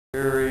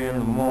Early in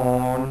the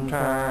morning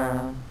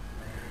time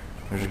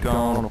is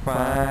gonna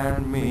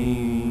find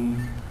me.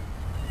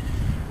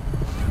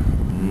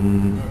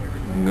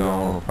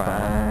 Gonna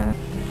find.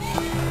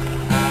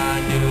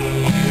 I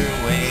knew your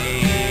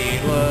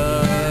weight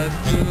was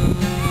too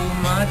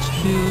much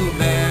to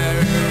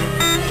bear.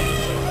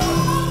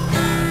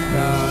 I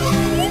saw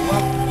you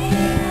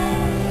walking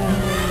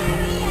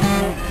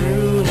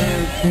through the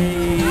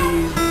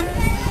trees,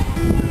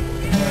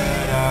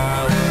 but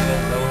I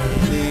was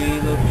only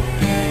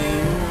looking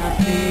at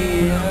the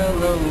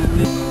yellow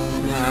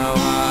leaves. Now I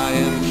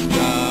am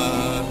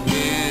stuck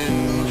in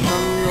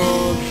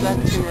jungle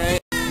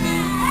saturate.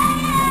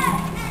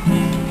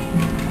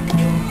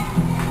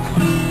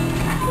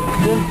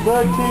 Since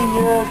 13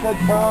 years had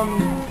come,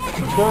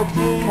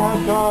 13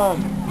 have gone.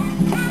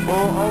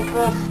 For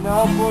Uncas,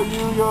 now for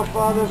you your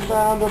father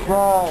found a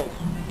bride.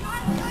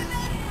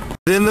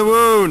 In the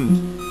wound.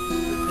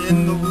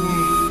 In the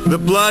wound. The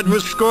blood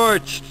was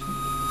scorched.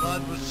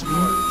 Blood was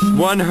scorched.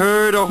 One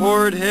heard a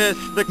horrid hiss,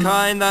 the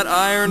kind that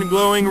iron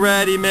glowing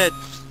red emits.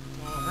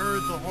 One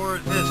heard the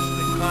horrid hiss,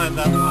 the kind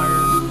that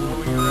iron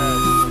glowing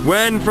red.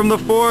 When from the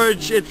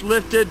forge it's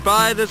lifted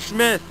by the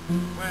smith.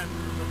 When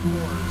from the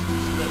forge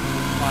it's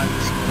lifted by the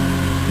smith.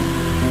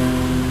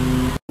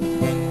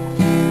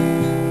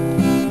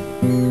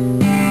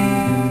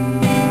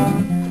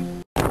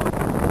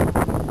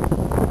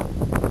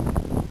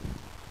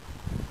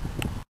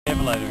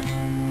 Defibrillator.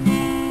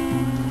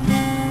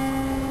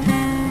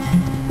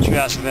 Did you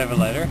ask for the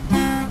defibrillator?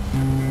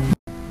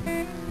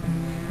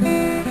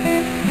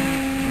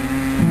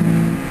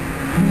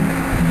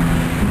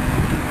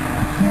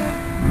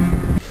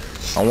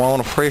 I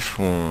want a fresh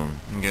one.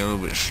 Get a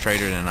little bit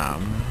straighter than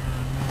I'm.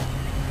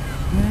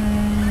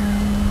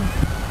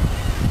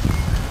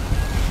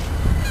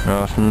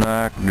 Just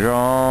like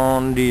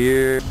John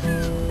Deere.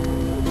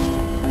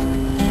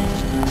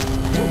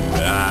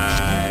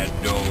 I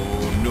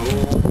don't know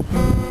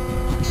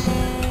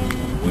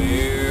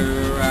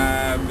where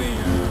I've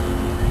been.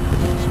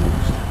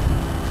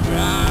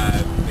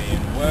 I've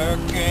been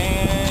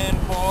working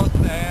for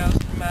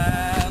theft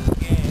my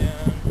skin.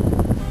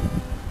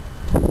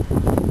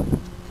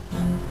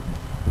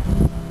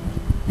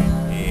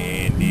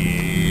 And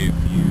if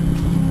you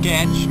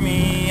catch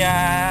me,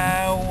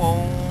 I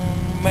won't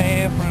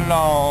be for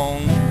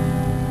long.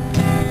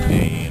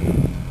 And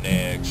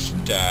next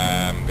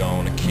time I'm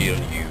gonna kill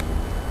you.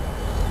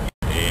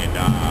 And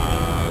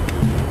our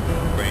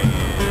good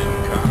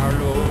friend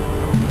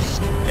Carlos,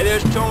 and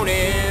there's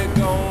Tony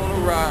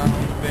gonna ride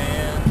the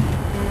band.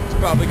 It's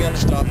probably gonna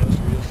stop us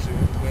real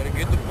soon. Better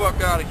get the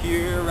fuck out of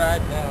here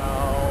right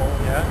now.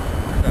 Yeah?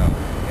 No,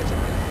 it's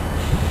okay.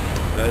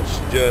 Let's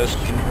just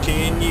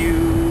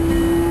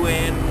continue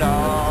and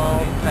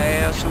I'll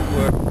pass a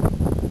word.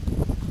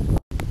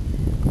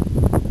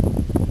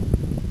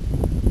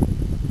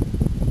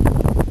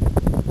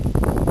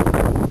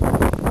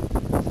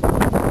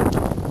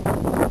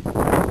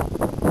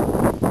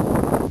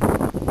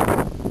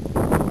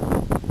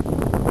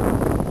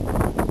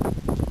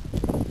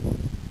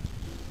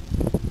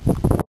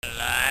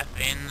 Life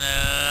in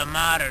the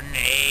modern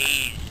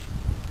age,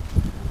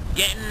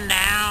 getting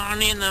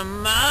down in the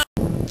mud.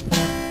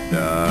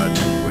 That's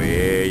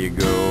where you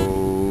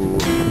go.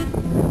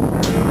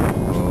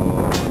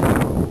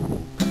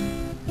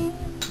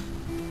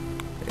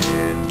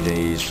 And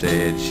she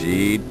said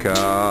she'd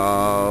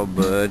call,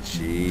 but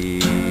she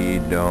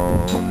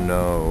don't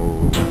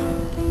know.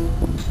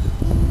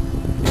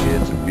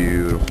 It's a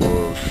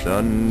beautiful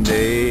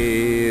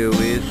Sunday,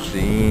 we've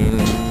seen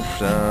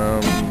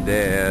some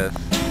death.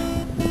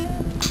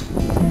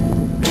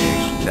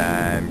 Next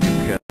time